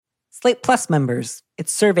Slate Plus members,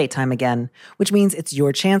 it's survey time again, which means it's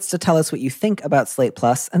your chance to tell us what you think about Slate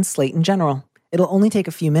Plus and Slate in general. It'll only take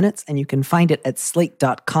a few minutes, and you can find it at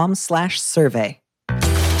slate.com/survey.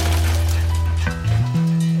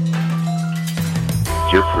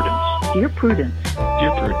 Dear Prudence. Dear Prudence.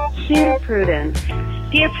 Dear Prudence. Dear Prudence.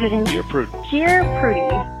 Dear Prudence. Dear Prudence. Dear Prudy.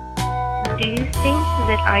 Do you think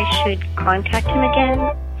that I should contact him again?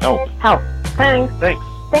 Help. Help. Thanks. Thanks.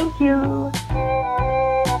 Thank you.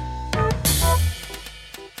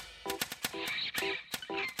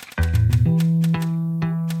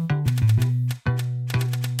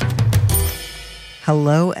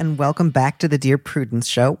 Hello and welcome back to the Dear Prudence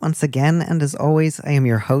Show. Once again, and as always, I am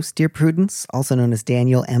your host, Dear Prudence, also known as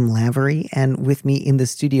Daniel M. Lavery. And with me in the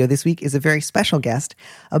studio this week is a very special guest.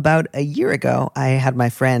 About a year ago, I had my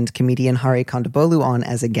friend, comedian Hari Kondabolu, on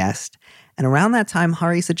as a guest. And around that time,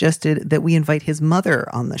 Hari suggested that we invite his mother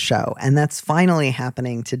on the show. And that's finally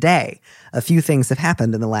happening today. A few things have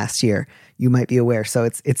happened in the last year, you might be aware. So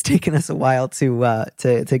it's taken us a while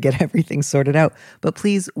to get everything sorted out. But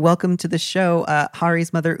please welcome to the show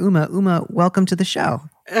Hari's mother, Uma. Uma, welcome to the show.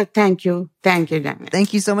 Thank you. Thank you, Daniel.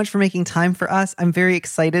 Thank you so much for making time for us. I'm very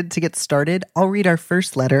excited to get started. I'll read our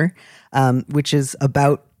first letter, which is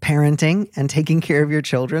about parenting and taking care of your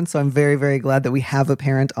children. So I'm very, very glad that we have a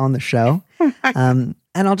parent on the show. And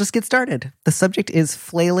I'll just get started. The subject is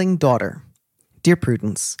flailing daughter. Dear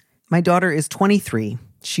Prudence, my daughter is 23.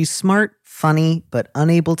 She's smart, funny, but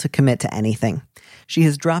unable to commit to anything. She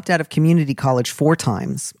has dropped out of community college 4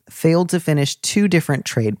 times, failed to finish 2 different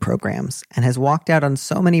trade programs, and has walked out on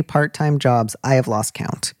so many part-time jobs I have lost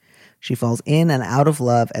count. She falls in and out of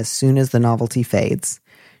love as soon as the novelty fades.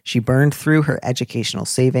 She burned through her educational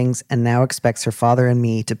savings and now expects her father and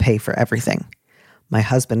me to pay for everything. My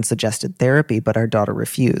husband suggested therapy, but our daughter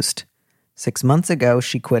refused. 6 months ago,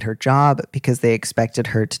 she quit her job because they expected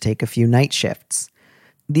her to take a few night shifts.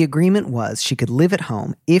 The agreement was she could live at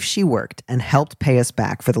home if she worked and helped pay us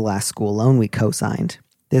back for the last school loan we co-signed.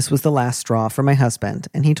 This was the last straw for my husband,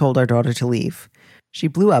 and he told our daughter to leave. She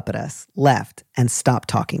blew up at us, left, and stopped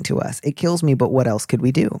talking to us. It kills me, but what else could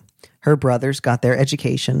we do? Her brothers got their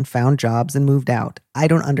education, found jobs, and moved out. I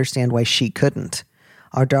don't understand why she couldn't.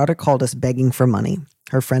 Our daughter called us begging for money.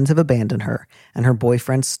 Her friends have abandoned her, and her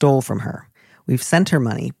boyfriend stole from her. We've sent her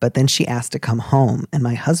money, but then she asked to come home, and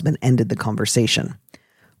my husband ended the conversation.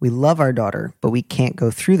 We love our daughter, but we can't go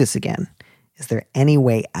through this again. Is there any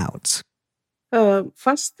way out?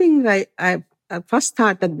 First thing I first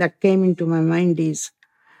thought that came into my mind is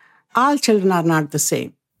all children are not the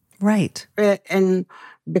same. Right. And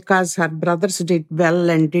because her brothers did well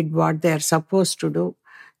and did what they are supposed to do,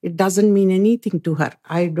 it doesn't mean anything to her.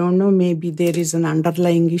 I don't know, maybe there is an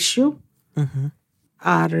underlying issue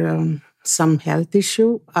or some health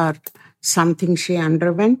issue or something she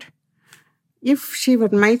underwent. If she were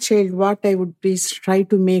my child, what I would do is try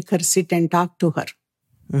to make her sit and talk to her.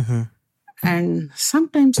 Mm-hmm. And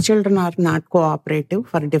sometimes children are not cooperative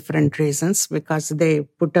for different reasons because they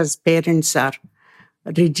put as parents are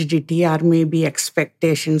rigidity or maybe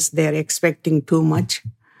expectations. They're expecting too much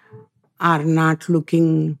or not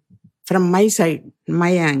looking from my side,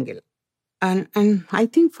 my angle. And I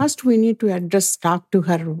think first we need to talk to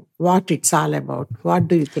her what it's all about. What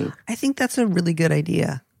do you think? I think that's a really good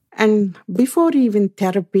idea. And before even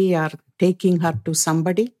therapy or taking her to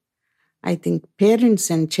somebody, I think parents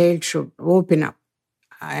and child should open up.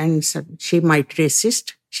 And so she might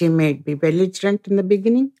resist. She might be belligerent in the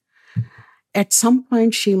beginning. At some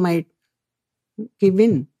point, she might give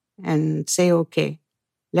in and say, okay,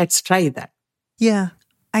 let's try that. Yeah,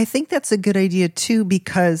 I think that's a good idea too,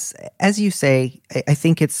 because as you say, I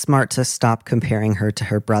think it's smart to stop comparing her to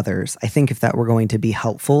her brothers. I think if that were going to be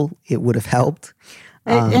helpful, it would have helped.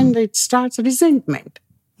 And it starts resentment.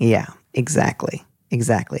 Yeah, exactly.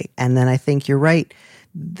 And then I think you're right.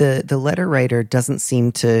 The letter writer doesn't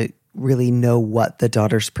seem to really know what the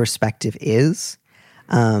daughter's perspective is.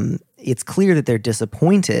 It's clear that they're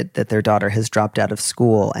disappointed that their daughter has dropped out of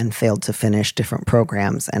school and failed to finish different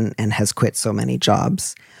programs and has quit so many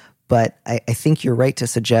jobs. But I think you're right to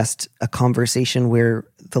suggest a conversation where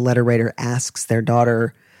the letter writer asks their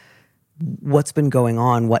daughter what's been going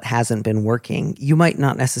on, what hasn't been working. You might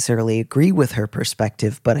not necessarily agree with her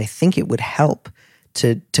perspective, but I think it would help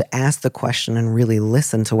to ask the question and really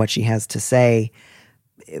listen to what she has to say.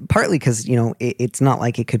 Partly because, it's not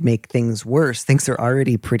like it could make things worse. Things are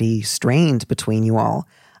already pretty strained between you all.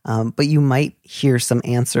 But you might hear some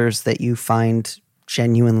answers that you find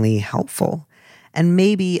genuinely helpful. And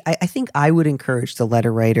maybe, I think I would encourage the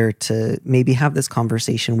letter writer to maybe have this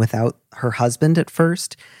conversation without her husband at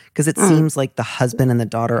first, because it seems like the husband and the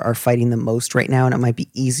daughter are fighting the most right now, and it might be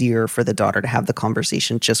easier for the daughter to have the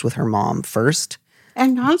conversation just with her mom first.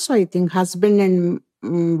 And also, I think husband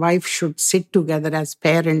and wife should sit together as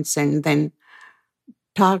parents and then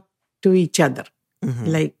talk to each other.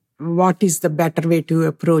 Like, what is the better way to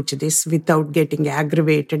approach this without getting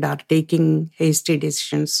aggravated or taking hasty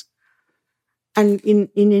decisions? And in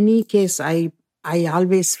any case, I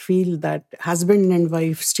always feel that husband and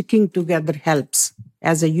wife sticking together helps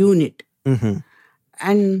as a unit.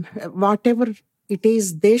 And whatever it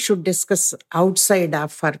is, they should discuss outside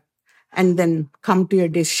of her and then come to a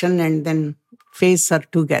decision and then face her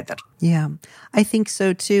together. Yeah, I think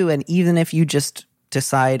so too. And even if you just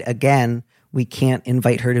decide, again, we can't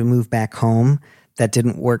invite her to move back home, that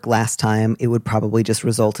didn't work last time, it would probably just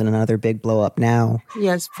result in another big blow up now.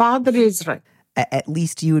 Yes, father is right. At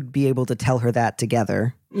least you would be able to tell her that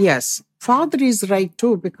together. Yes, father is right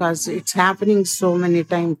too, because it's happening so many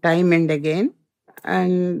time and again.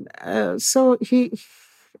 And so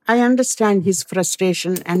I understand his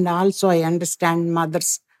frustration, and also I understand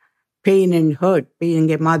mother's pain and hurt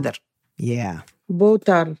being a mother. Yeah. Both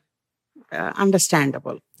are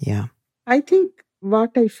understandable. Yeah. I think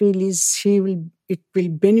what I feel is it will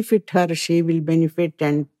benefit her, she will benefit,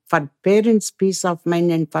 and for parents' peace of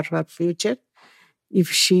mind and for her future, if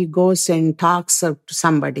she goes and talks to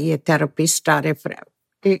somebody, a therapist or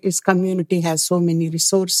his community has so many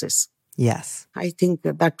resources. Yes. I think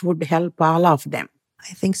that would help all of them.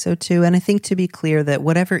 I think so too. And I think, to be clear, that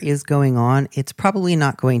whatever is going on, it's probably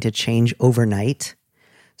not going to change overnight.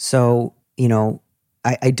 So,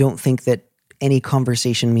 I don't think that any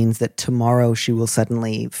conversation means that tomorrow she will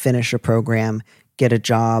suddenly finish a program, get a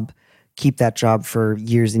job, keep that job for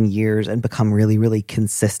years and years, and become really, really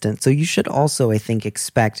consistent. So you should also, I think,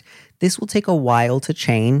 expect this will take a while to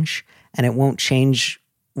change, and it won't change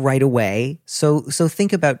right away. So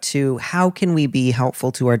think about too, how can we be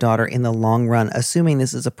helpful to our daughter in the long run, assuming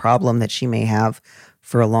this is a problem that she may have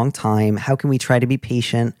for a long time? How can we try to be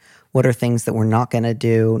patient? What are things that we're not going to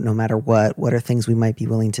do no matter what? What are things we might be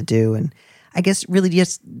willing to do? And I guess really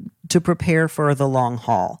just to prepare for the long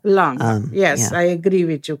haul. Yes, yeah. I agree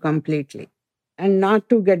with you completely. And not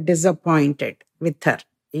to get disappointed with her.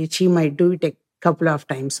 She might do it a couple of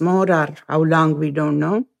times more, or how long, we don't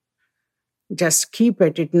know. Just keep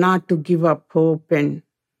at it, not to give up hope, and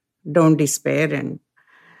don't despair. And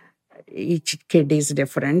each kid is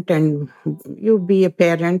different, and you be a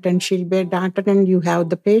parent and she'll be a daughter, and you have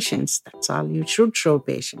the patience. That's all. You should show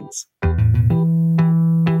patience.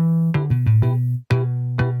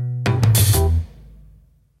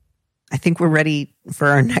 I think we're ready for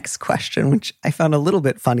our next question, which I found a little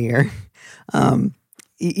bit funnier,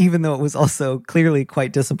 even though it was also clearly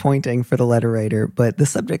quite disappointing for the letter writer. But the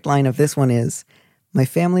subject line of this one is, "My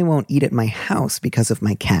family won't eat at my house because of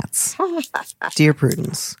my cats." Dear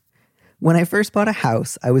Prudence, when I first bought a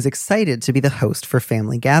house, I was excited to be the host for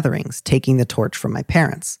family gatherings, taking the torch from my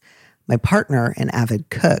parents. My partner, an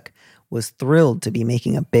avid cook, was thrilled to be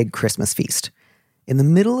making a big Christmas feast. In the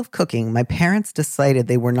middle of cooking, my parents decided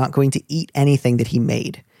they were not going to eat anything that he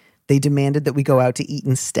made. They demanded that we go out to eat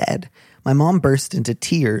instead. My mom burst into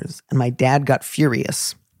tears, and my dad got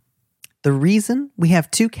furious. The reason? We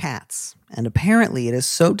have 2 cats, and apparently it is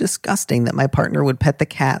so disgusting that my partner would pet the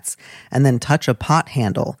cats and then touch a pot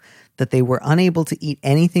handle that they were unable to eat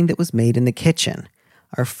anything that was made in the kitchen.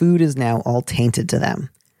 Our food is now all tainted to them.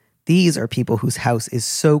 These are people whose house is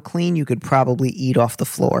so clean you could probably eat off the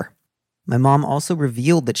floor. My mom also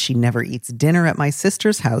revealed that she never eats dinner at my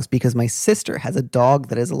sister's house because my sister has a dog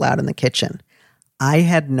that is allowed in the kitchen. I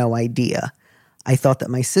had no idea. I thought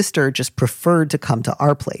that my sister just preferred to come to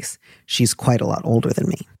our place. She's quite a lot older than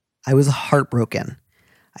me. I was heartbroken.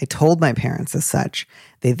 I told my parents as such.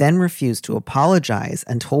 They then refused to apologize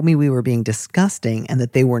and told me we were being disgusting and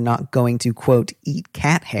that they were not going to, quote, eat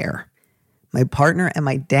cat hair. My partner and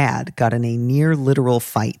my dad got in a near literal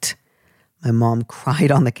fight. My mom cried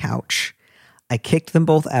on the couch. I kicked them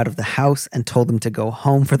both out of the house and told them to go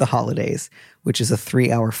home for the holidays, which is a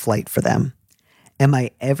 3-hour flight for them. Am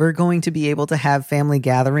I ever going to be able to have family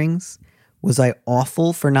gatherings? Was I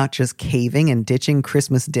awful for not just caving and ditching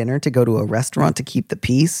Christmas dinner to go to a restaurant to keep the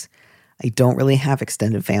peace? I don't really have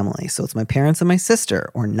extended family, so it's my parents and my sister,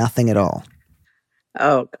 or nothing at all.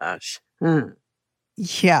 Oh, gosh.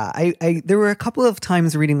 Yeah, I there were a couple of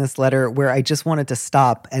times reading this letter where I just wanted to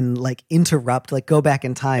stop and interrupt, go back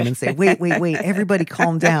in time and say, wait, everybody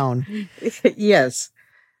calm down. Yes.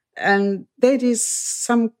 And there is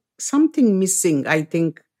something missing, I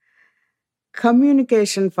think.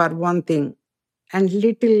 Communication for one thing, and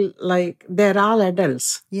little like they're all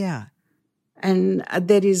adults. Yeah. And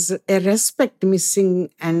there is a respect missing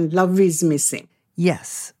and love is missing.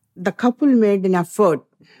 Yes. The couple made an effort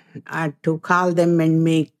to call them and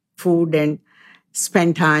make food and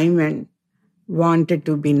spend time and wanted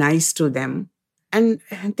to be nice to them. And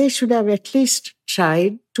they should have at least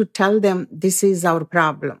tried to tell them this is our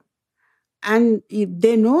problem. And if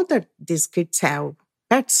they know that these kids have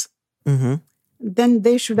pets, Mm-hmm. then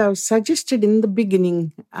they should have suggested in the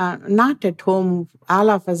beginning, not at home, all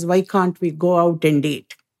of us, why can't we go out and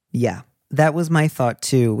eat? Yeah. That was my thought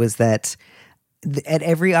too, was that at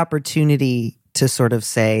every opportunity to sort of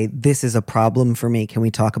say, this is a problem for me, can we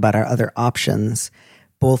talk about our other options?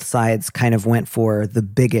 Both sides kind of went for the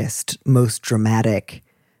biggest, most dramatic,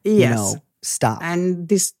 Yes. stop. And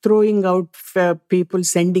this throwing out people,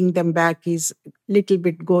 sending them back is little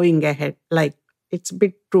bit going ahead. Like it's a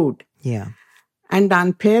bit rude. Yeah. And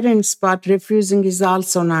on parents' part, refusing is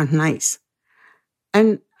also not nice.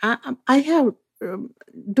 And I have,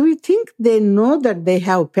 do you think they know that they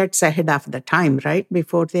have pets ahead of the time, right?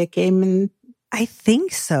 Before they came in? I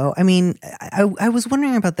think so. I mean, I was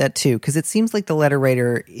wondering about that too, because it seems like the letter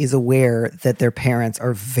writer is aware that their parents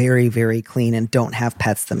are very, very clean and don't have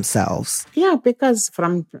pets themselves. Yeah, because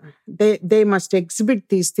they must exhibit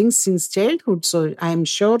these things since childhood. So I'm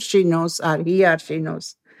sure she knows, or he or she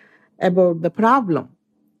knows about the problem.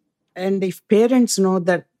 And if parents know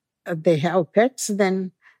that they have pets,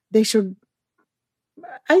 then they should,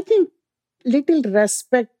 I think, little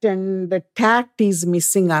respect and the tact is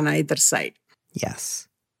missing on either side. Yes.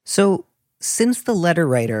 So since the letter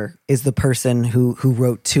writer is the person who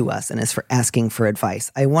wrote to us and is asking for advice,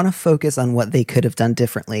 I want to focus on what they could have done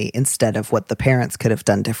differently instead of what the parents could have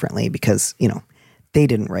done differently because, they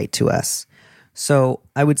didn't write to us. So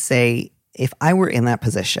I would say if I were in that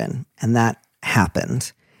position and that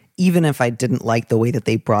happened, even if I didn't like the way that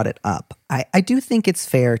they brought it up, I do think it's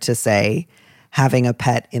fair to say having a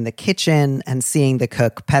pet in the kitchen and seeing the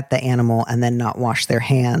cook pet the animal and then not wash their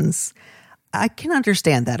hands, I can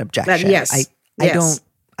understand that objection. Yes.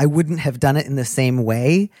 I wouldn't have done it in the same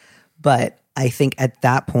way, but I think at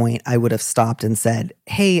that point I would have stopped and said,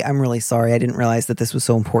 hey, I'm really sorry. I didn't realize that this was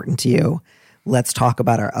so important to you. Let's talk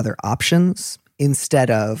about our other options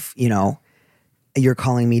instead of, you're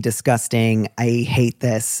calling me disgusting. I hate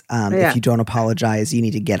this. If you don't apologize, you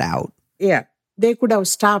need to get out. Yeah. They could have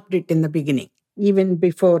stopped it in the beginning, even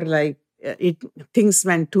before things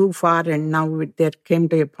went too far and now there came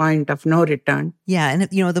to a point of no return. Yeah. And,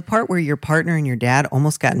 the part where your partner and your dad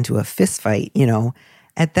almost got into a fist fight,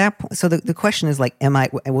 at that point. So the question is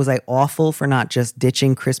was I awful for not just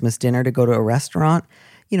ditching Christmas dinner to go to a restaurant?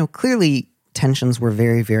 Clearly tensions were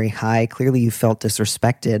very, very high. Clearly you felt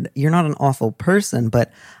disrespected. You're not an awful person,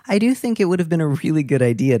 but I do think it would have been a really good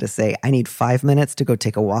idea to say, I need 5 minutes to go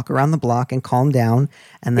take a walk around the block and calm down.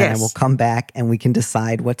 And then I will come back and we can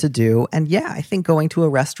decide what to do. And yeah, I think going to a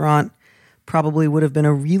restaurant probably would have been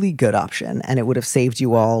a really good option. And it would have saved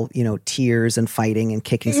you all, tears and fighting and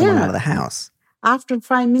kicking someone out of the house. After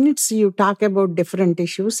 5 minutes, you talk about different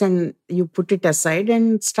issues and you put it aside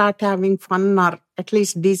and start having fun or at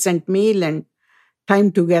least decent meal and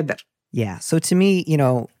time together. Yeah. So to me,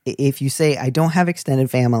 if you say, I don't have extended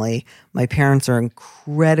family, my parents are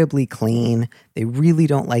incredibly clean, they really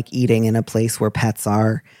don't like eating in a place where pets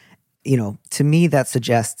are, to me that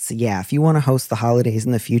suggests, if you want to host the holidays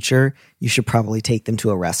in the future, you should probably take them to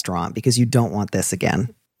a restaurant because you don't want this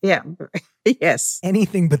again. Yeah. Yes.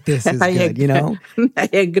 Anything but this is good, I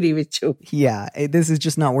agree with you. Yeah. This is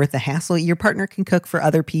just not worth the hassle. Your partner can cook for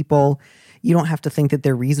other people. You don't have to think that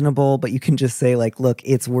they're reasonable, but you can just say look,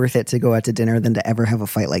 it's worth it to go out to dinner than to ever have a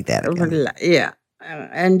fight like that again. Yeah.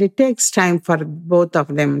 And it takes time for both of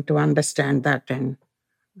them to understand that and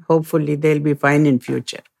hopefully they'll be fine in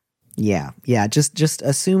future. Yeah. Just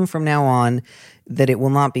assume from now on that it will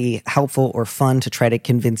not be helpful or fun to try to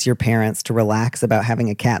convince your parents to relax about having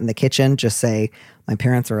a cat in the kitchen. Just say, my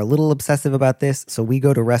parents are a little obsessive about this, so we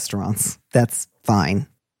go to restaurants. That's fine.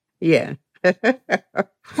 Yeah.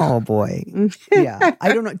 Oh boy. Yeah.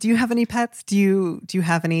 I don't know. Do you have any pets? Do you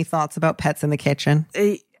have any thoughts about pets in the kitchen?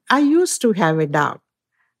 I used to have a dog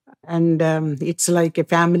and it's like a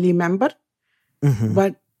family member. Mm-hmm.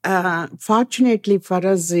 But fortunately for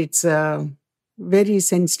us, it's a very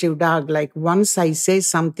sensitive dog. Like once I say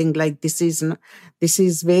something like, this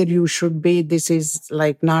is where you should be, this is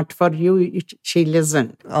not for you, she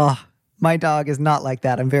listens. Oh, my dog is not like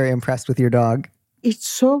that. I'm very impressed with your dog. It's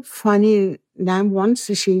so funny. Now, once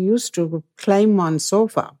she used to climb on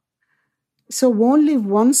sofa. So only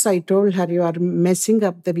once I told her, you are messing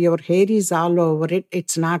up, your hair is all over it.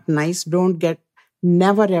 It's not nice. Don't get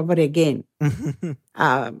never ever again.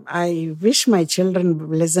 I wish my children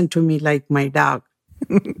would listen to me like my dog.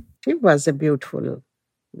 She was a beautiful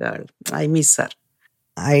girl. I miss her.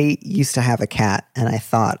 I used to have a cat, and I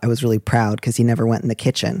thought I was really proud because he never went in the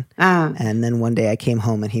kitchen. And then one day I came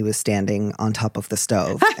home and he was standing on top of the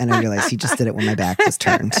stove, and I realized he just did it when my back was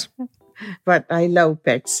turned. But I love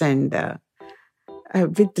pets, and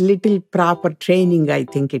with little proper training, I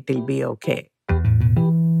think it will be okay.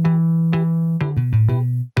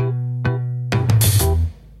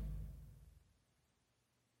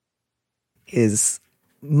 Is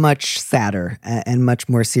much sadder and much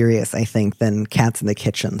more serious, I think, than Cats in the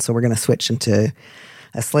Kitchen. So we're going to switch into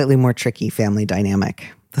a slightly more tricky family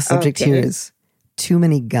dynamic. The subject here is too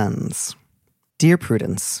many guns. Dear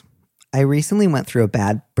Prudence, I recently went through a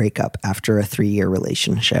bad breakup after a 3-year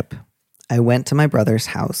relationship. I went to my brother's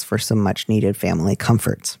house for some much-needed family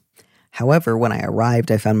comforts. However, when I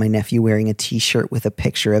arrived, I found my nephew wearing a t-shirt with a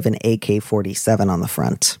picture of an AK-47 on the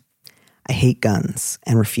front. I hate guns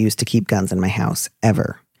and refuse to keep guns in my house,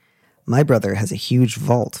 ever. My brother has a huge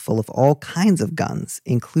vault full of all kinds of guns,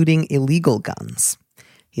 including illegal guns.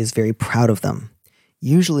 He is very proud of them.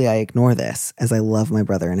 Usually I ignore this, as I love my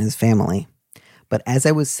brother and his family. But as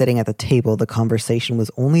I was sitting at the table, the conversation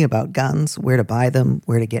was only about guns, where to buy them,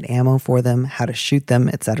 where to get ammo for them, how to shoot them,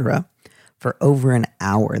 etc. For over an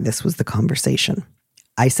hour, this was the conversation.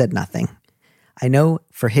 I said nothing. I know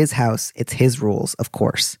for his house, it's his rules, of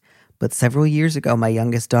course. But several years ago, my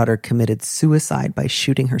youngest daughter committed suicide by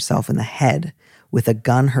shooting herself in the head with a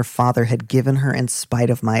gun her father had given her in spite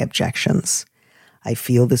of my objections. I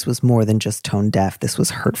feel this was more than just tone deaf. This was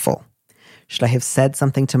hurtful. Should I have said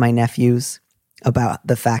something to my nephews about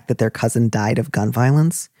the fact that their cousin died of gun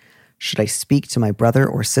violence? Should I speak to my brother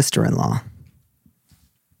or sister-in-law?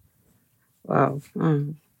 Wow.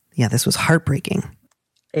 Yeah, this was heartbreaking.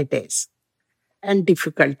 It is. And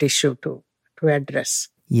difficult issue to address.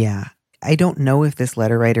 Yeah. I don't know if this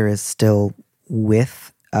letter writer is still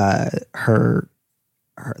with the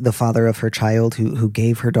father of her child who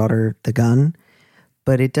gave her daughter the gun,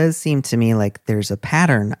 but it does seem to me like there's a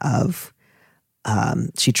pattern of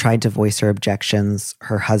she tried to voice her objections.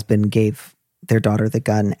 Her husband gave their daughter the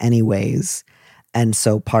gun anyways. And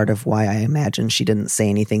so part of why I imagine she didn't say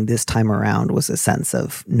anything this time around was a sense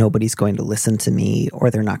of nobody's going to listen to me,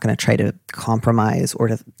 or they're not going to try to compromise or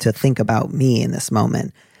to think about me in this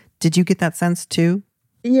moment. Did you get that sense too?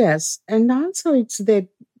 Yes. And also it's their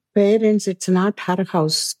parents, it's not her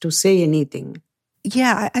house to say anything.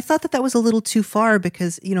 Yeah, I thought that was a little too far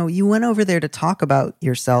because, you went over there to talk about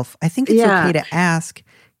yourself. I think it's okay to ask,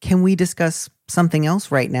 can we discuss something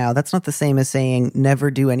else right now? That's not the same as saying never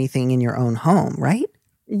do anything in your own home, right?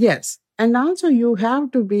 Yes. And also you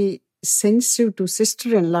have to be sensitive to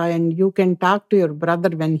sister-in-law, and you can talk to your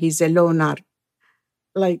brother when he's alone, or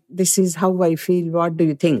like, this is how I feel. What do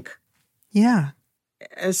you think? Yeah.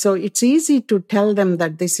 So it's easy to tell them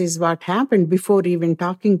that this is what happened before even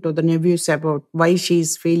talking to the nephews about why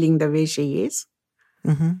she's feeling the way she is.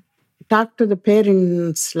 Mm-hmm. Talk to the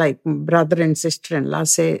parents, like brother and sister-in-law,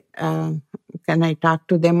 say, can I talk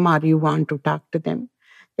to them, or you want to talk to them?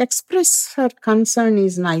 Express her concern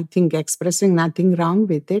is, I think, expressing nothing wrong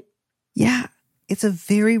with it. Yeah, it's a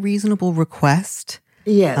very reasonable request.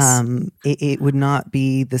 Yes. It would not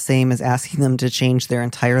be the same as asking them to change their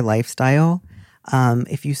entire lifestyle.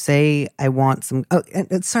 If you say, I want some... Oh,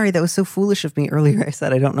 sorry, that was so foolish of me earlier. I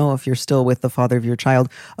said, I don't know if you're still with the father of your child.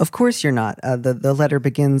 Of course you're not. The letter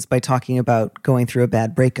begins by talking about going through a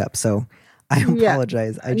bad breakup. So I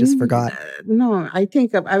apologize. I just forgot. No, I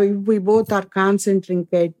think we both are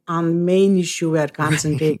concentrating on the main issue we're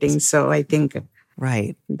concentrating. Right. So I think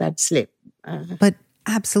that slipped. But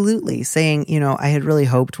absolutely saying, I had really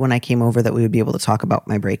hoped when I came over that we would be able to talk about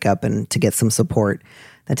my breakup and to get some support.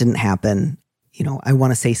 That didn't happen. I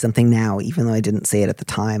want to say something now, even though I didn't say it at the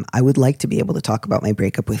time. I would like to be able to talk about my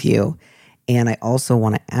breakup with you. And I also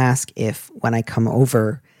want to ask if, when I come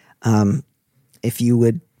over, if you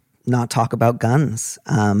would not talk about guns.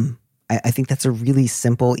 I think that's a really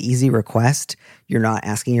simple, easy request. You're not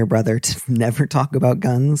asking your brother to never talk about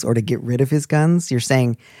guns or to get rid of his guns. You're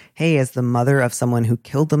saying, hey, as the mother of someone who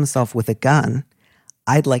killed themselves with a gun,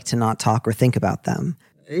 I'd like to not talk or think about them.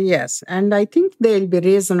 Yes, and I think they'll be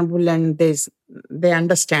reasonable, and they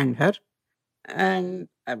understand her. And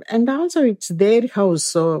also it's their house,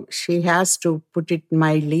 so she has to put it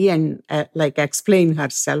mildly and explain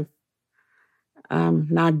herself,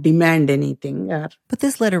 not demand anything. But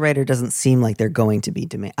this letter writer doesn't seem like they're going to be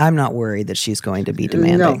I'm not worried that she's going to be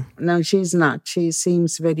demanding. No, she's not. She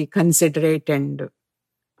seems very considerate, and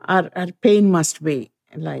her pain must be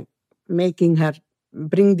like making her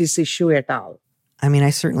bring this issue at all. I mean,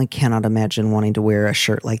 I certainly cannot imagine wanting to wear a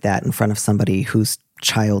shirt like that in front of somebody whose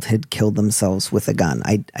child had killed themselves with a gun.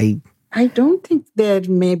 I don't think they're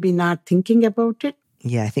maybe not thinking about it.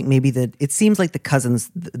 Yeah, I think maybe it seems like the cousins,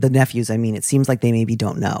 the nephews, I mean, it seems like they maybe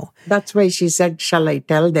don't know. That's why she said, shall I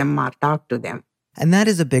tell them or talk to them? And that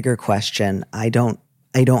is a bigger question. I don't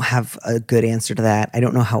have a good answer to that. I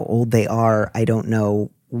don't know how old they are. I don't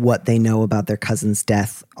know what they know about their cousin's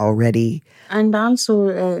death already. And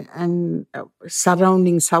also,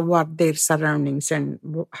 surroundings, how are their surroundings and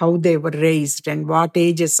how they were raised and what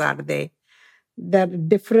ages are they? There are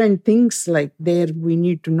different things like there we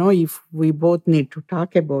need to know if we both need to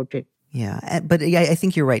talk about it. Yeah, but I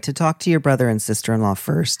think you're right. To talk to your brother and sister-in-law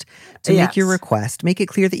first, to make your request, make it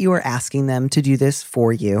clear that you are asking them to do this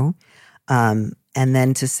for you. And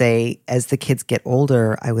then to say, as the kids get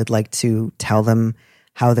older, I would like to tell them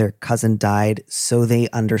how their cousin died so they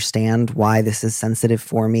understand why this is sensitive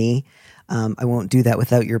for me. I won't do that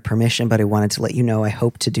without your permission, but I wanted to let you know I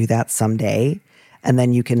hope to do that someday. And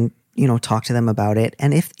then you can, talk to them about it.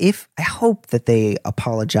 And if I hope that they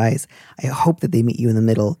apologize, I hope that they meet you in the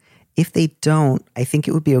middle. If they don't, I think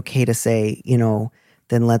it would be okay to say,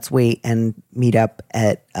 then let's wait and meet up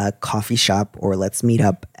at a coffee shop, or let's meet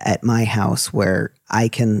up at my house where I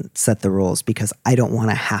can set the rules, because I don't want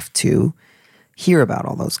to have to hear about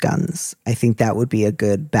all those guns. I think that would be a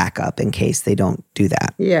good backup in case they don't do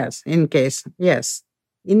that. Yes, in case, yes.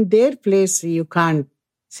 In their place, you can't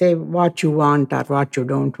say what you want or what you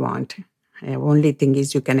don't want. The only thing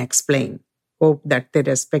is you can explain. Hope that they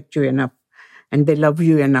respect you enough and they love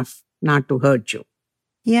you enough not to hurt you.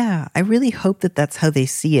 Yeah, I really hope that that's how they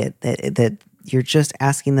see it, that you're just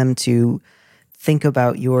asking them to think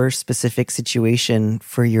about your specific situation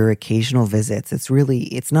for your occasional visits.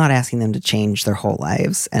 It's not asking them to change their whole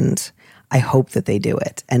lives. And I hope that they do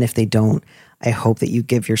it. And if they don't, I hope that you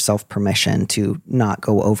give yourself permission to not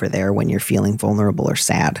go over there when you're feeling vulnerable or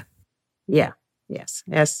sad. Yeah, yes.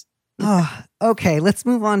 Oh, okay, let's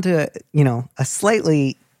move on to, a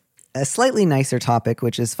slightly nicer topic,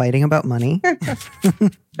 which is fighting about money.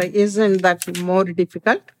 Isn't that more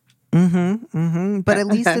difficult? But at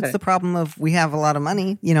least it's the problem of we have a lot of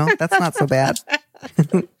money. That's not so bad.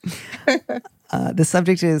 The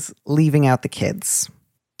subject is leaving out the kids.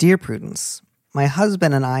 Dear Prudence, my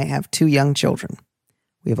husband and I have 2 young children.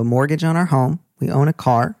 We have a mortgage on our home, we own a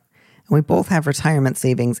car, and we both have retirement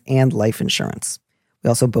savings and life insurance. We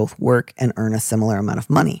also both work and earn a similar amount of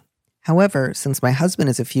money. However, since my husband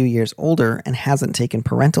is a few years older and hasn't taken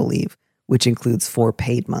parental leave, which includes 4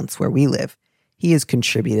 paid months where we live, he has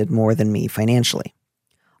contributed more than me financially.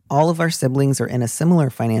 All of our siblings are in a similar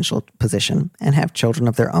financial position and have children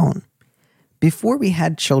of their own. Before we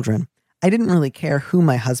had children, I didn't really care who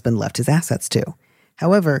my husband left his assets to.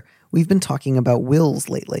 However, we've been talking about wills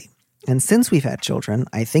lately. And since we've had children,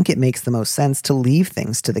 I think it makes the most sense to leave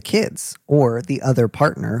things to the kids or the other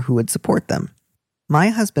partner who would support them. My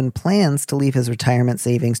husband plans to leave his retirement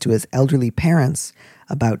savings to his elderly parents,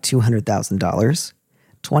 about $200,000,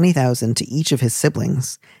 $20,000 to each of his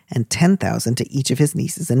siblings, and $10,000 to each of his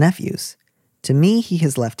nieces and nephews. To me, he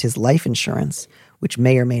has left his life insurance, which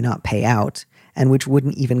may or may not pay out, and which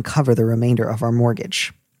wouldn't even cover the remainder of our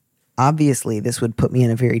mortgage. Obviously, this would put me in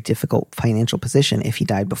a very difficult financial position if he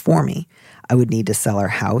died before me. I would need to sell our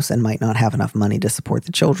house and might not have enough money to support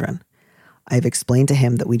the children. I've explained to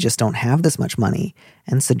him that we just don't have this much money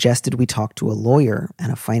and suggested we talk to a lawyer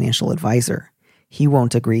and a financial advisor. He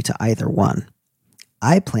won't agree to either one.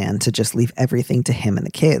 I plan to just leave everything to him and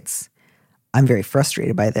the kids. I'm very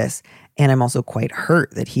frustrated by this, and I'm also quite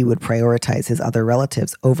hurt that he would prioritize his other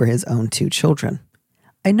relatives over his own 2 children.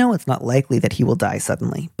 I know it's not likely that he will die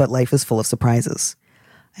suddenly, but life is full of surprises.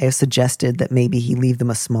 I have suggested that maybe he leave them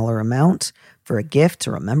a smaller amount for a gift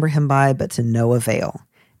to remember him by, but to no avail.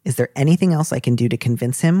 Is there anything else I can do to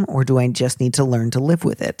convince him, or do I just need to learn to live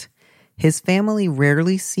with it? His family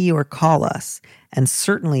rarely see or call us, and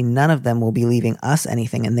certainly none of them will be leaving us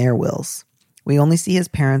anything in their wills. We only see his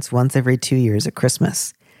parents once every 2 years at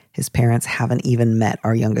Christmas. His parents haven't even met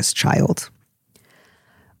our youngest child.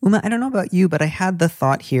 Uma, I don't know about you, but I had the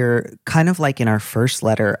thought here, kind of like in our first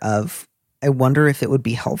letter, of I wonder if it would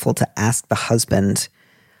be helpful to ask the husband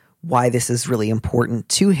why this is really important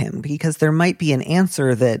to him, because there might be an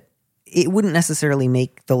answer that it wouldn't necessarily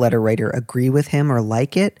make the letter writer agree with him or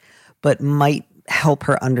like it, but might help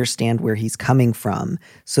her understand where he's coming from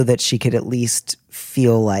so that she could at least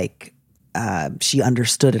feel like she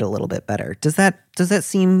understood it a little bit better. Does that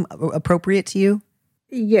seem appropriate to you?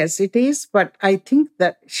 Yes, it is. But I think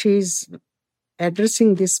that she's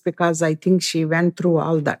addressing this because I think she went through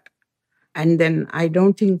all that. And then I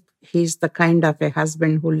don't think he's the kind of a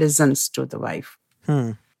husband who listens to the wife.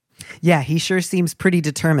 Yeah, he sure seems pretty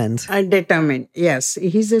determined. Determined, yes.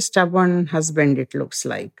 He's a stubborn husband, it looks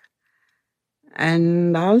like.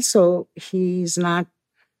 And also, he's not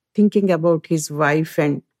thinking about his wife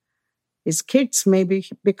and his kids, maybe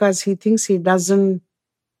because he thinks he doesn't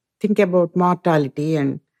think about mortality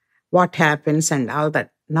and what happens and all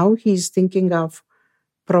that. Now he's thinking of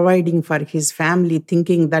providing for his family,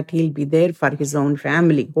 thinking that he'll be there for his own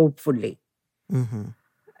family, hopefully. Mm-hmm.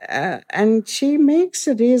 And she makes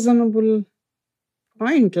a reasonable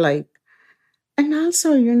point, like, and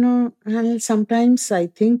also, and sometimes I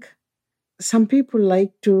think some people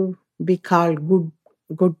like to be called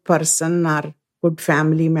good person or good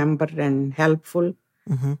family member and helpful.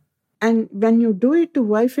 Mm-hmm. And when you do it to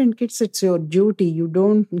wife and kids, it's your duty. You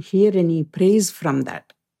don't hear any praise from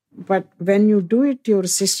that. But when you do it to your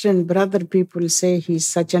sister and brother, people say he's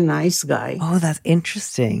such a nice guy. Oh, that's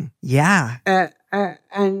interesting. Yeah.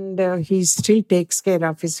 And he still takes care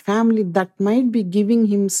of his family. That might be giving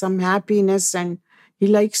him some happiness, and he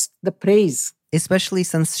likes the praise. Especially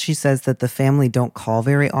since she says that the family don't call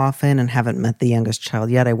very often and haven't met the youngest child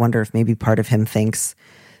yet. I wonder if maybe part of him thinks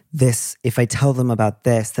this, if I tell them about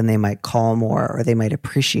this, then they might call more or they might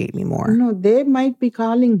appreciate me more. No, they might be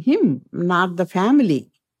calling him, not the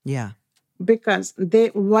family. Yeah. Because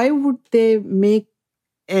why would they make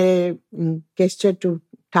a gesture to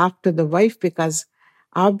talk to the wife? Because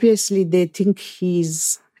obviously they think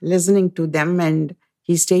he's listening to them and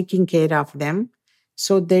he's taking care of them.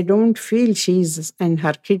 So they don't feel she's and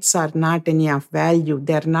her kids are not any of value.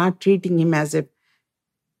 They're not treating him as a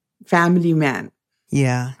family man.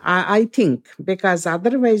 Yeah. I think, because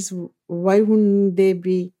otherwise, why wouldn't they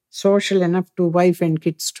be social enough to wife and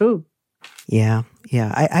kids too? Yeah.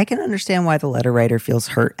 Yeah. I can understand why the letter writer feels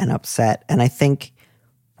hurt and upset. And I think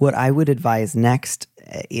what I would advise next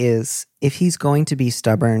is if he's going to be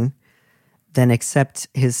stubborn, then accept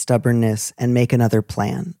his stubbornness and make another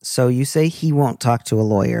plan. So you say he won't talk to a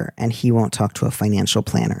lawyer and he won't talk to a financial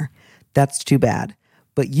planner. That's too bad.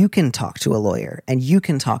 But you can talk to a lawyer and you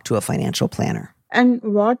can talk to a financial planner. And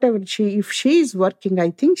whatever if she is working,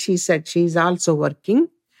 I think she said she's also working,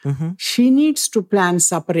 she needs to plan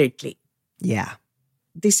separately. Yeah.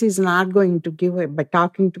 This is not going to give her, by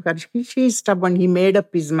talking to her, she is stubborn. He made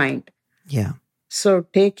up his mind. Yeah. So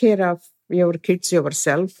take care of your kids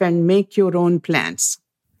yourself and make your own plans.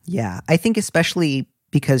 Yeah. I think especially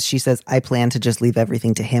because she says, I plan to just leave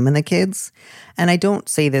everything to him and the kids. And I don't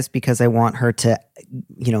say this because I want her to,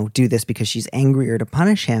 do this because she's angry or to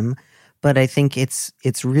punish him. But I think it's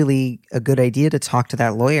really a good idea to talk to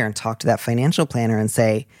that lawyer and talk to that financial planner and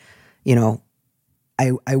say,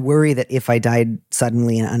 I worry that if I died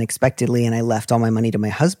suddenly and unexpectedly and I left all my money to my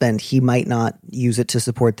husband, he might not use it to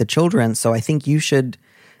support the children. So I think you should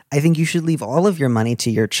leave all of your money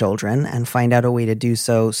to your children and find out a way to do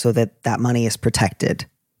so that money is protected.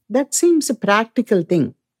 That seems a practical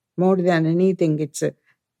thing more than anything. It's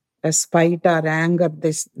a spite or anger.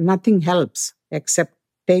 Nothing helps except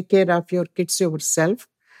take care of your kids yourself.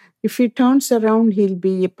 If he turns around, he'll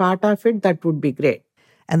be a part of it. That would be great.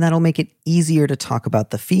 And that'll make it easier to talk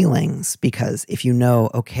about the feelings because if you know,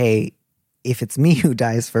 okay, if it's me who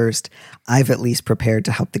dies first, I've at least prepared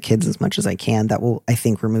to help the kids as much as I can. That will, I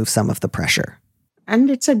think, remove some of the pressure. And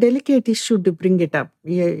it's a delicate issue to bring it up.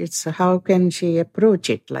 Yeah, it's how can she approach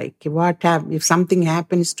it? Like, if something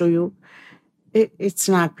happens to you, it's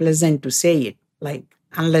not pleasant to say it. Like,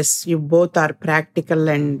 unless you both are practical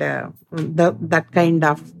and that kind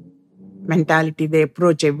of mentality, they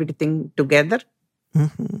approach everything together.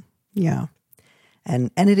 Mm-hmm. Yeah.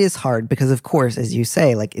 And it is hard because, of course, as you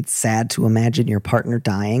say, like it's sad to imagine your partner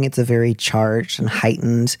dying. It's a very charged and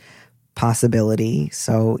heightened possibility.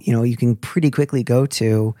 So, you can pretty quickly go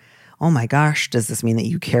to, oh my gosh, does this mean that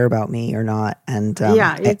you care about me or not? And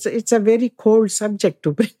it's a very cold subject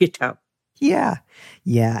to bring it up. Yeah.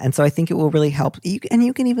 Yeah. And so I think it will really help. You can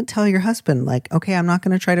even tell your husband, like, okay, I'm not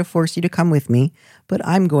going to try to force you to come with me, but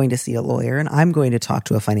I'm going to see a lawyer and I'm going to talk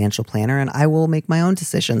to a financial planner and I will make my own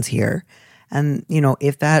decisions here. And,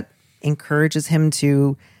 if that encourages him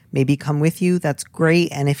to maybe come with you, that's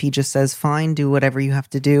great. And if he just says, fine, do whatever you have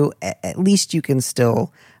to do, at least you can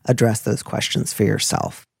still address those questions for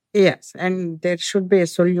yourself. Yes. And there should be a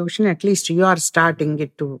solution. At least you are starting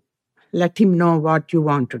it to let him know what you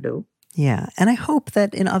want to do. Yeah. And I hope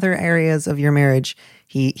that in other areas of your marriage,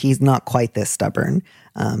 he's not quite this stubborn.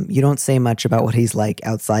 You don't say much about what he's like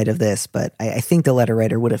outside of this, but I think the letter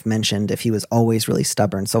writer would have mentioned if he was always really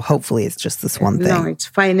stubborn. So hopefully it's just this one thing. No, it's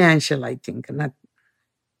financial, I think.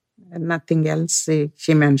 Nothing else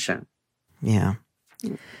she mentioned. Yeah.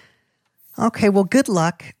 Okay, well, good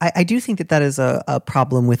luck. I do think that that is a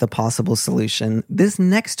problem with a possible solution. This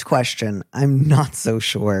next question, I'm not so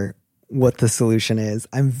sure what the solution is.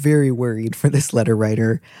 I'm very worried for this letter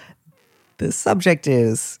writer. The subject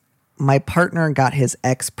is, my partner got his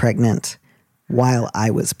ex pregnant while I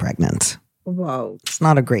was pregnant. Wow. It's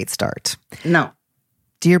not a great start. No.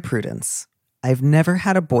 Dear Prudence, I've never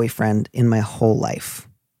had a boyfriend in my whole life.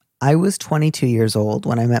 I was 22 years old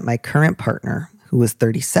when I met my current partner, who was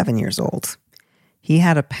 37 years old. He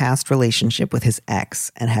had a past relationship with his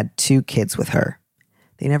ex and had 2 kids with her.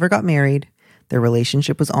 They never got married. Their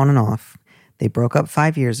relationship was on and off. They broke up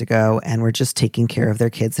 5 years ago and were just taking care of their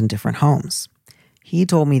kids in different homes. He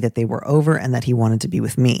told me that they were over and that he wanted to be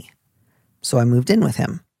with me. So I moved in with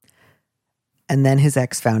him. And then his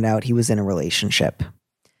ex found out he was in a relationship.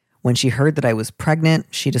 When she heard that I was pregnant,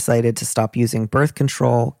 she decided to stop using birth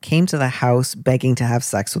control, came to the house begging to have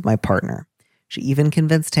sex with my partner. She even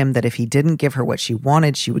convinced him that if he didn't give her what she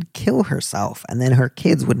wanted, she would kill herself, and then her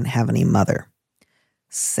kids wouldn't have any mother.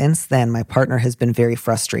 Since then, my partner has been very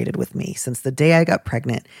frustrated with me. Since the day I got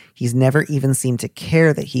pregnant, he's never even seemed to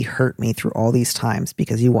care that he hurt me through all these times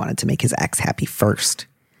because he wanted to make his ex happy first.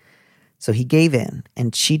 So he gave in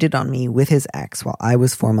and cheated on me with his ex while I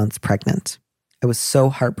was 4 months pregnant. I was so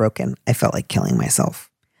heartbroken, I felt like killing myself.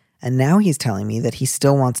 And now he's telling me that he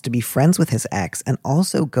still wants to be friends with his ex and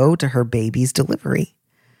also go to her baby's delivery.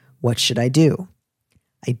 What should I do?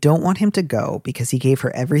 I don't want him to go because he gave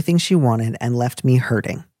her everything she wanted and left me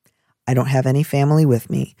hurting. I don't have any family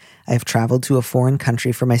with me. I have traveled to a foreign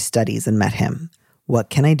country for my studies and met him.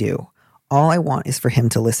 What can I do? All I want is for him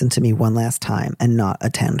to listen to me one last time and not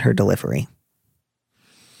attend her delivery.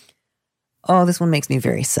 Oh, this one makes me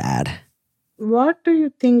very sad. What do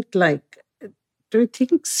you think, do you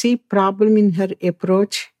think see problem in her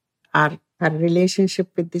approach or her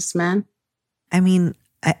relationship with this man? I mean,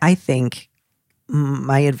 I think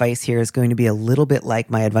my advice here is going to be a little bit like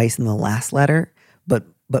my advice in the last letter, but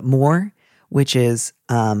more, which is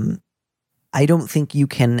I don't think you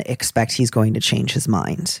can expect he's going to change his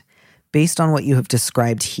mind. Based on what you have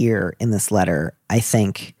described here in this letter, I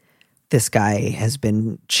think this guy has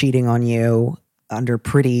been cheating on you under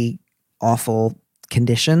pretty awful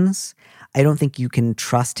conditions. I don't think you can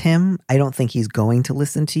trust him. I don't think he's going to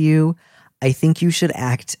listen to you. I think you should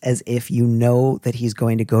act as if you know that he's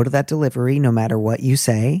going to go to that delivery no matter what you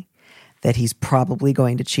say, that he's probably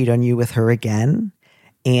going to cheat on you with her again,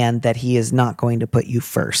 and that he is not going to put you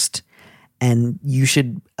first. And you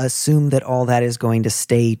should assume that all that is going to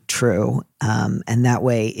stay true. And that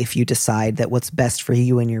way, if you decide that what's best for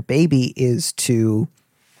you and your baby is to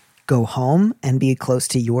go home and be close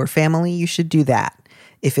to your family, you should do that.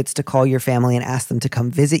 If it's to call your family and ask them to come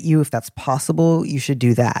visit you, if that's possible, you should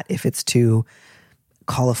do that. If it's to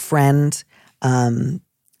call a friend and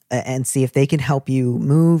see if they can help you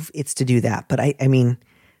move, it's to do that. But I mean,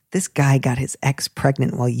 this guy got his ex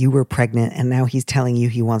pregnant while you were pregnant, and now he's telling you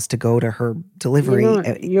he wants to go to her delivery.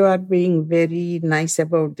 You are being very nice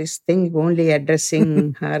about this thing, only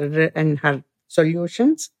addressing her and her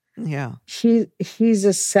solutions. Yeah. He's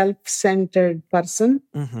a self-centered person,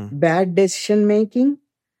 bad decision making,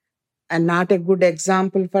 and not a good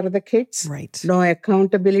example for the kids. Right. No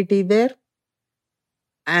accountability there.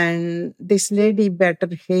 And this lady better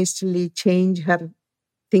hastily change her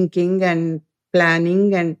thinking and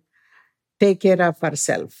planning and take care of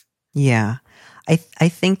herself. Yeah. I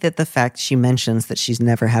think that the fact she mentions that she's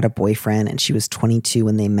never had a boyfriend and she was 22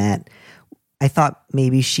 when they met, I thought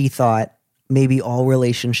she thought maybe all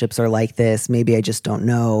relationships are like this. Maybe I just don't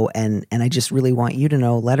know. And I just really want you to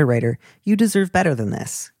know, letter writer, you deserve better than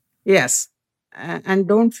this. Yes. And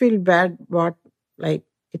don't feel bad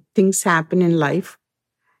if things happen in life.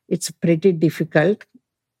 It's pretty difficult.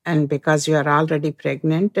 And because you are already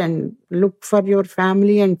pregnant, and look for your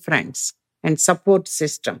family and friends and support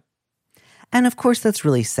system. And of course, that's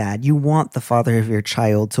really sad. You want the father of your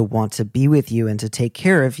child to want to be with you and to take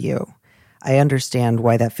care of you. I understand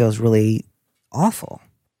why that feels really awful.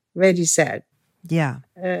 Very sad. Yeah.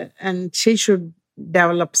 And she should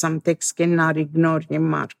develop some thick skin or ignore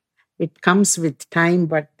him. Or it comes with time,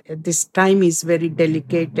 but this time is very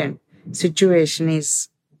delicate and situation is,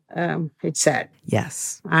 it's sad.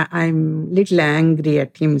 Yes. I'm little angry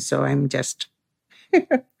at him, so I'm just,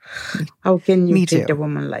 how can you treat a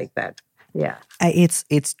woman like that? Yeah.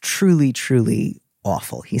 It's truly, truly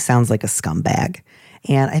awful. He sounds like a scumbag.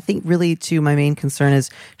 And I think really, too, my main concern is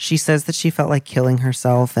she says that she felt like killing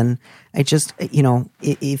herself. And I just,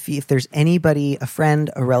 if there's anybody, a friend,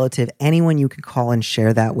 a relative, anyone you can call and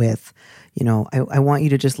share that with, I want you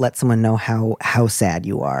to just let someone know how sad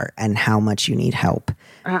you are and how much you need help.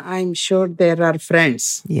 I'm sure there are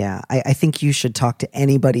friends. Yeah, I think you should talk to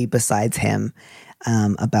anybody besides him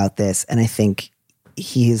about this. And I think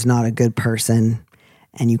he is not a good person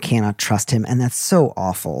and you cannot trust him. And that's so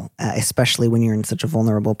awful, especially when you're in such a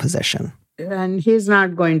vulnerable position. And he's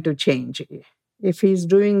not going to change. If he's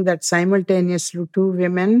doing that simultaneously to two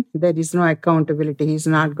women, there is no accountability. He's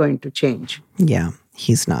not going to change. Yeah,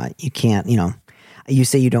 he's not. You can't, you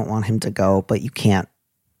say you don't want him to go, but you can't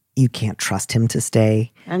trust him to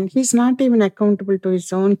stay. And he's not even accountable to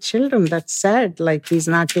his own children. That's sad. Like he's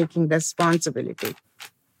not taking responsibility.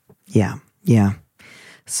 Yeah.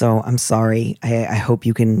 So I'm sorry. I hope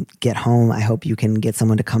you can get home. I hope you can get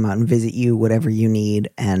someone to come out and visit you, whatever you need.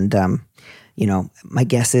 And, my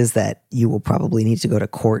guess is that you will probably need to go to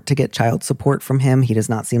court to get child support from him. He does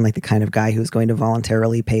not seem like the kind of guy who's going to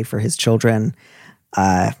voluntarily pay for his children.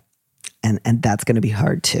 And that's going to be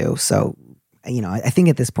hard too. So, I think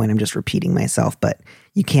at this point I'm just repeating myself, but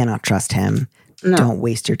you cannot trust him. No. Don't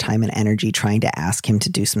waste your time and energy trying to ask him to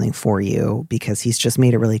do something for you because he's just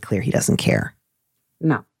made it really clear he doesn't care.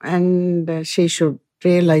 No, and she should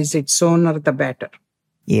realize it sooner the better.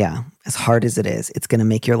 Yeah, as hard as it is, it's going to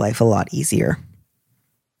make your life a lot easier.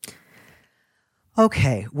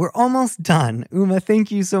 Okay, we're almost done. Uma,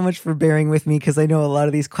 thank you so much for bearing with me because I know a lot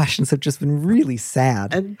of these questions have just been really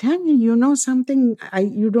sad. Daniel, you know something?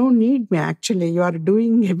 You don't need me, actually. You are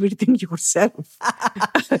doing everything yourself.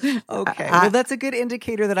 Okay, well, that's a good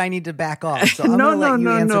indicator that I need to back off. So I'm going to let you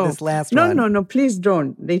answer this last one. No, please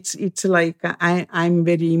don't. It's like I'm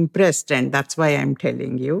very impressed and that's why I'm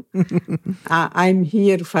telling you. I'm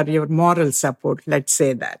here for your moral support, let's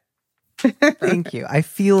say that. Thank you. I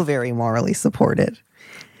feel very morally supported.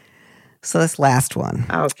 So this last one.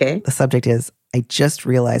 Okay. The subject is, I just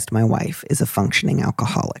realized my wife is a functioning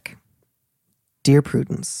alcoholic. Dear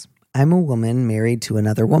Prudence, I'm a woman married to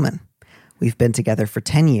another woman. We've been together for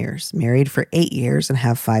 10 years, married for 8 years, and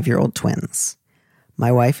have 5-year-old twins.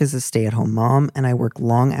 My wife is a stay-at-home mom, and I work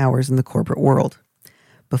long hours in the corporate world.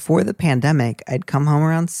 Before the pandemic, I'd come home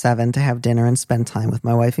around 7 to have dinner and spend time with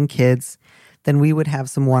my wife and kids. Then we would have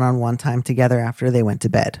some one-on-one time together after they went to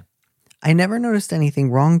bed. I never noticed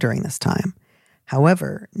anything wrong during this time.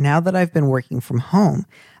 However, now that I've been working from home,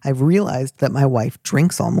 I've realized that my wife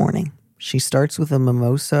drinks all morning. She starts with a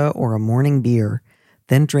mimosa or a morning beer,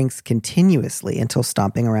 then drinks continuously until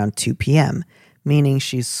stopping around 2 p.m., meaning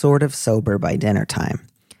she's sort of sober by dinner time.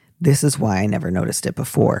 This is why I never noticed it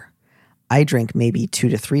before. I drink maybe 2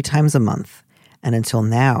 to 3 times a month. And until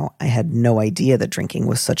now, I had no idea that drinking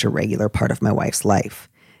was such a regular part of my wife's life.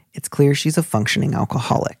 It's clear she's a functioning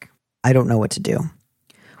alcoholic. I don't know what to do.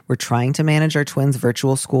 We're trying to manage our twins'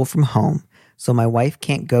 virtual school from home, so my wife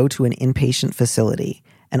can't go to an inpatient facility.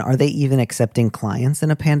 And are they even accepting clients in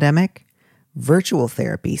a pandemic? Virtual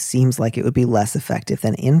therapy seems like it would be less effective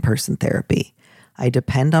than in-person therapy. I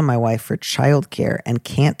depend on my wife for childcare and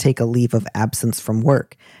can't take a leave of absence from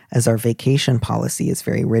work, as our vacation policy is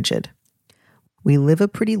very rigid. We live a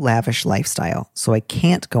pretty lavish lifestyle, so I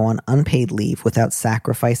can't go on unpaid leave without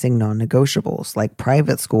sacrificing non-negotiables like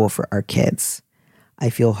private school for our kids. I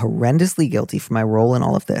feel horrendously guilty for my role in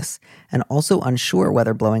all of this, and also unsure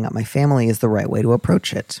whether blowing up my family is the right way to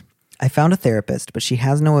approach it. I found a therapist, but she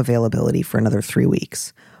has no availability for another 3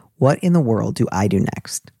 weeks. What in the world do I do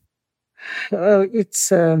next?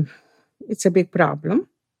 It's a big problem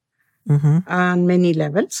on many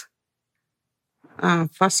levels.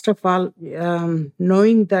 First of all,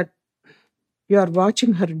 knowing that you are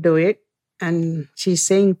watching her do it and she's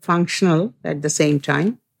saying functional at the same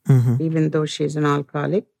time, even though she's an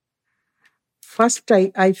alcoholic. First,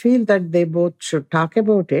 I feel that they both should talk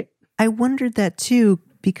about it. I wondered that too,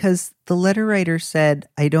 because the letter writer said,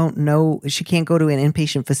 I don't know, she can't go to an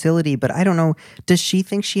inpatient facility, but I don't know, does she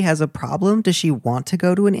think she has a problem? Does she want to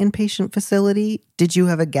go to an inpatient facility? Did you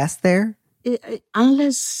have a guess there?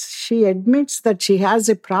 Unless she admits that she has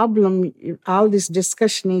a problem, all this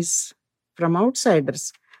discussion is from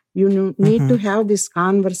outsiders. You need to have this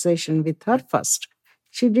conversation with her first.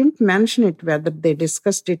 She didn't mention it, whether they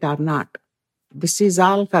discussed it or not. This is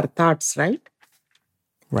all her thoughts, right?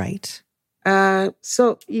 Right.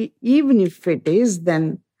 So even if it is,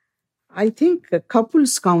 then I think a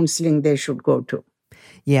couples counseling they should go to.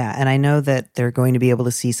 Yeah, and I know that they're going to be able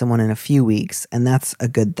to see someone in a few weeks, and that's a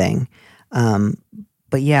good thing.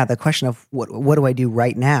 But yeah, the question of what do I do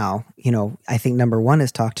right now? I think number one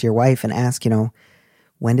is talk to your wife and ask,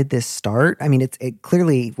 when did this start? I mean, it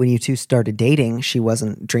clearly when you two started dating, she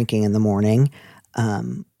wasn't drinking in the morning,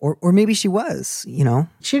 or maybe she was.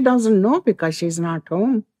 She doesn't know because she's not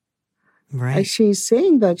home. Right. She's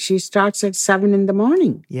saying that she starts at 7 in the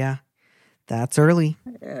morning. Yeah. That's early.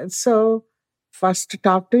 So first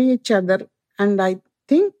talk to each other. And I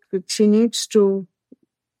think she needs to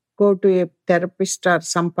go to a therapist or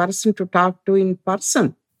some person to talk to in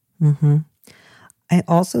person. Mm-hmm. I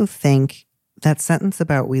also think that sentence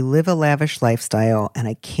about we live a lavish lifestyle and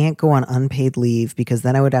I can't go on unpaid leave because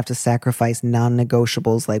then I would have to sacrifice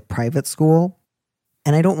non-negotiables like private school.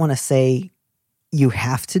 And I don't want to say you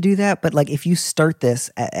have to do that, but like if you start this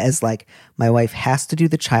as like my wife has to do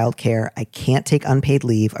the childcare, I can't take unpaid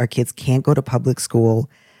leave, our kids can't go to public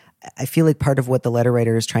school. I feel like part of what the letter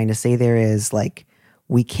writer is trying to say there is like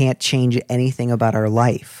we can't change anything about our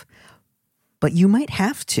life. But you might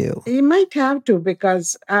have to. You might have to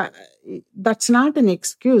because that's not an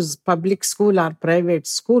excuse, public school or private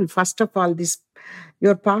school. First of all,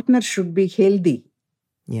 your partner should be healthy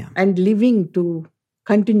and living to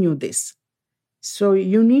continue this. So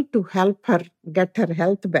you need to help her get her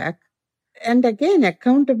health back. And again,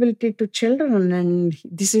 accountability to children. And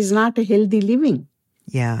this is not a healthy living.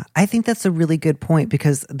 Yeah, I think that's a really good point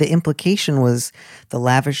because the implication was the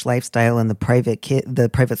lavish lifestyle and the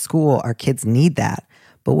private school, our kids need that.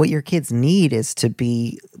 But what your kids need is to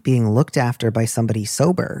be being looked after by somebody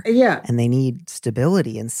sober. Yeah. And they need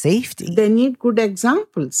stability and safety. They need good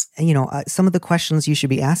examples. And, some of the questions you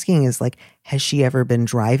should be asking is like, has she ever been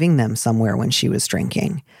driving them somewhere when she was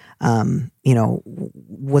drinking?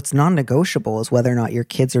 What's non-negotiable is whether or not your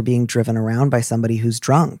kids are being driven around by somebody who's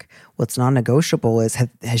drunk. What's non-negotiable is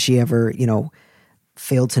has she ever,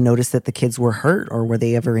 failed to notice that the kids were hurt or were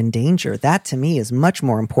they ever in danger? That to me is much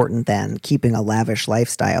more important than keeping a lavish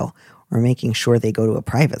lifestyle or making sure they go to a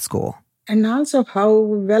private school. And also, how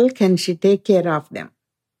well can she take care of them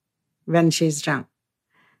when she's drunk?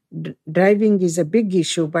 Driving is a big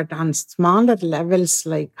issue, but on smaller levels,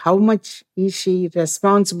 like how much is she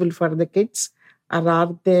responsible for the kids, or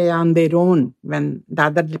are they on their own when the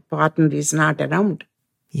other partner is not around?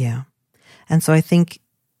 Yeah. And so I think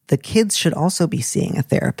the kids should also be seeing a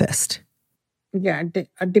therapist. Yeah,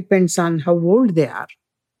 it depends on how old they are.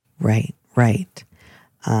 Right.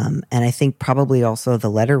 And I think probably also the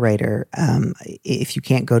letter writer, if you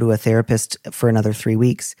can't go to a therapist for another 3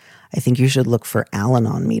 weeks, I think you should look for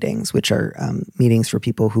Al-Anon meetings, which are meetings for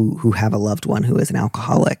people who have a loved one who is an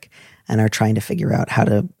alcoholic and are trying to figure out how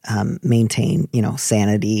to maintain,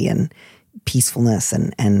 sanity and peacefulness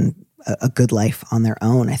and a good life on their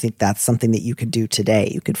own. I think that's something that you could do today.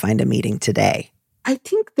 You could find a meeting today. I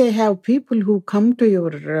think they have people who come to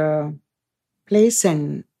your place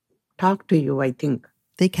and talk to you, I think.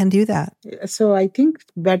 They can do that. So I think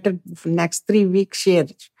better next 3 weeks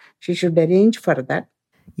she should arrange for that.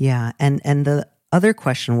 Yeah. And the other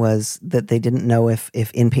question was that they didn't know if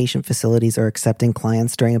inpatient facilities are accepting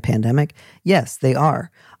clients during a pandemic. Yes, they are.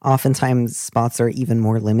 Oftentimes spots are even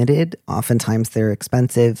more limited. Oftentimes they're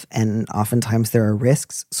expensive and oftentimes there are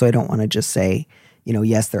risks. So I don't want to just say,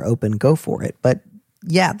 yes, they're open, go for it. But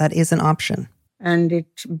yeah, that is an option. And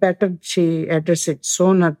it's better she address it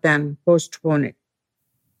sooner than postpone it.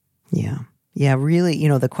 Yeah. Yeah, really,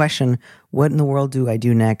 the question, what in the world do I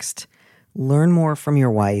do next? Learn more from your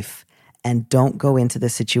wife and don't go into the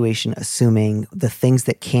situation assuming the things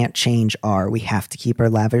that can't change are we have to keep our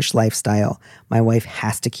lavish lifestyle. My wife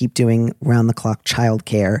has to keep doing round-the-clock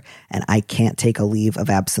childcare and I can't take a leave of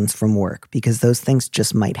absence from work because those things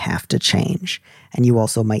just might have to change. And you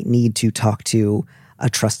also might need to talk to a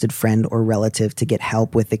trusted friend or relative to get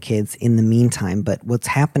help with the kids in the meantime. But what's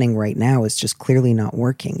happening right now is just clearly not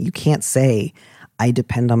working. You can't say, I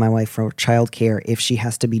depend on my wife for childcare if she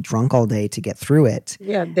has to be drunk all day to get through it.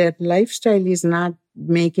 Yeah, their lifestyle is not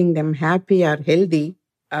making them happy or healthy.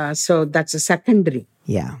 So that's a secondary.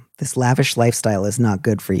 Yeah, this lavish lifestyle is not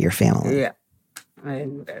good for your family. Yeah.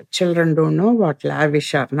 And children don't know what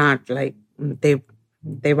lavish or not. Like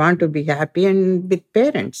they want to be happy and with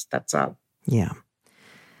parents. That's all. Yeah.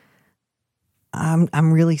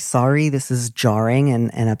 I'm really sorry. This is jarring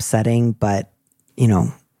and upsetting, but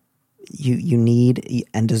you need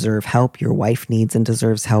and deserve help. Your wife needs and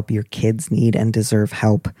deserves help. Your kids need and deserve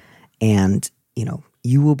help. And,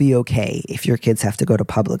 you will be okay if your kids have to go to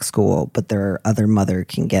public school, but their other mother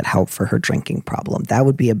can get help for her drinking problem. That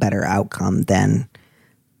would be a better outcome than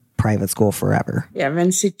private school forever. Yeah,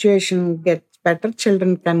 when situation gets better,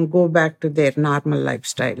 children can go back to their normal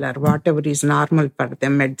lifestyle or whatever is normal for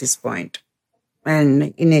them at this point.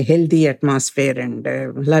 And in a healthy atmosphere and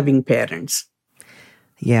loving parents.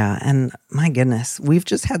 Yeah, and my goodness, we've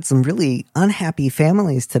just had some really unhappy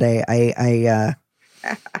families today.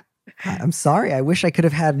 I'm sorry. I wish I could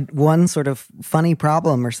have had one sort of funny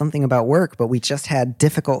problem or something about work, but we just had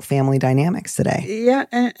difficult family dynamics today. Yeah,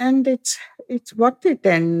 and it's worth it.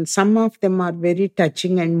 And some of them are very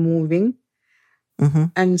touching and moving,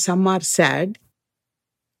 and some are sad.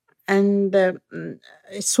 And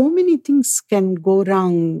so many things can go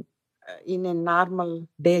wrong in a normal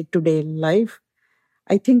day-to-day life.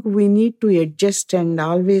 I think we need to adjust and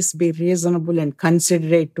always be reasonable and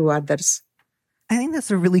considerate to others. I think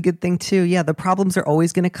that's a really good thing too. Yeah, the problems are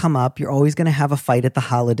always going to come up. You're always going to have a fight at the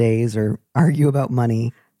holidays or argue about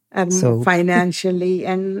money. And financially,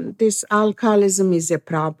 and this alcoholism is a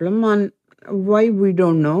problem on why we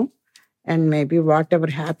don't know. And maybe whatever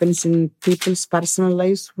happens in people's personal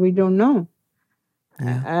lives, we don't know.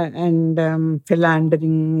 Yeah.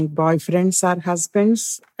 Philandering boyfriends or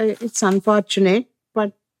husbands, it's unfortunate,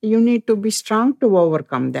 but you need to be strong to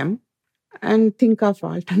overcome them and think of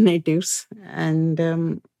alternatives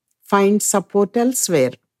and find support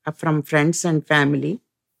elsewhere from friends and family.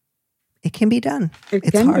 It can be done.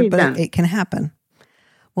 It's hard, but it can happen.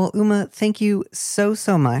 Well, Uma, thank you so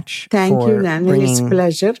much. Thank you, Nanny. It's a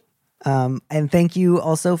pleasure. And thank you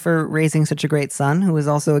also for raising such a great son who is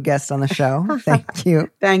also a guest on the show. Thank you.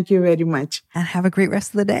 Thank you very much. And have a great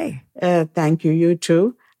rest of the day. Thank you. You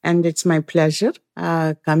too. And it's my pleasure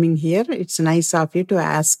coming here. It's nice of you to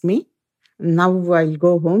ask me. Now I'll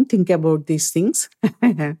go home, think about these things.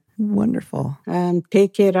 Wonderful.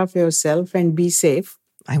 Take care of yourself and be safe.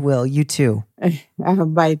 I will. You too.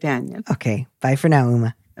 Bye, Daniel. Okay. Bye for now,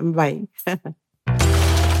 Uma. Bye.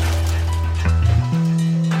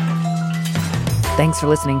 Thanks for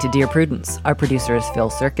listening to Dear Prudence. Our producer is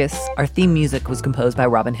Phil Circus. Our theme music was composed by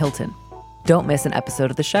Robin Hilton. Don't miss an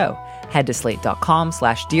episode of the show. Head to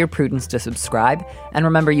slate.com/Dear Prudence to subscribe. And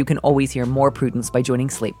remember, you can always hear more Prudence by joining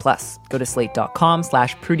Slate Plus. Go to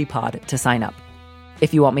slate.com/PrudyPod to sign up.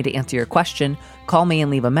 If you want me to answer your question, call me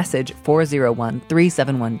and leave a message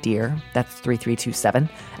 401-371-DEAR. That's 3327.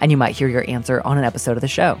 And you might hear your answer on an episode of the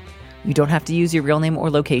show. You don't have to use your real name or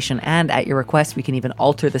location. And at your request, we can even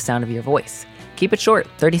alter the sound of your voice. Keep it short,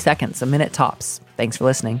 30 seconds, a minute tops. Thanks for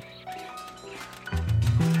listening.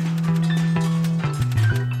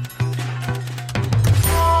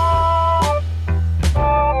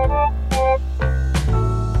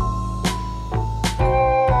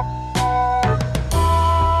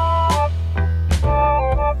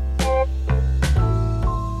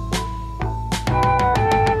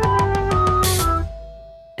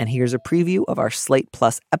 And here's a preview of our Slate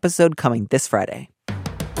Plus episode coming this Friday.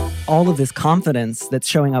 All of this confidence that's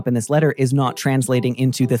showing up in this letter is not translating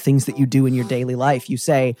into the things that you do in your daily life. You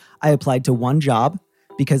say, I applied to one job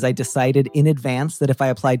because I decided in advance that if I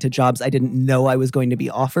applied to jobs I didn't know I was going to be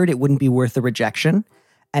offered, it wouldn't be worth the rejection.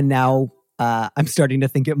 And now I'm starting to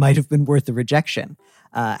think it might have been worth the rejection.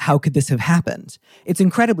 How could this have happened? It's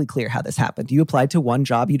incredibly clear how this happened. You applied to one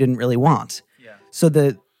job you didn't really want. Yeah.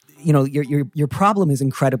 So your problem is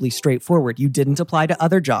incredibly straightforward. You didn't apply to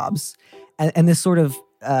other jobs. And this sort of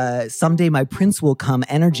someday my prince will come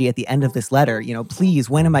energy at the end of this letter. Please,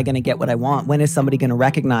 when am I going to get what I want? When is somebody going to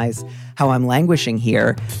recognize how I'm languishing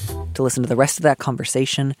here? To listen to the rest of that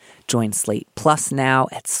conversation, join Slate Plus now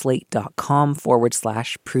at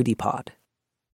slate.com/PrudyPod.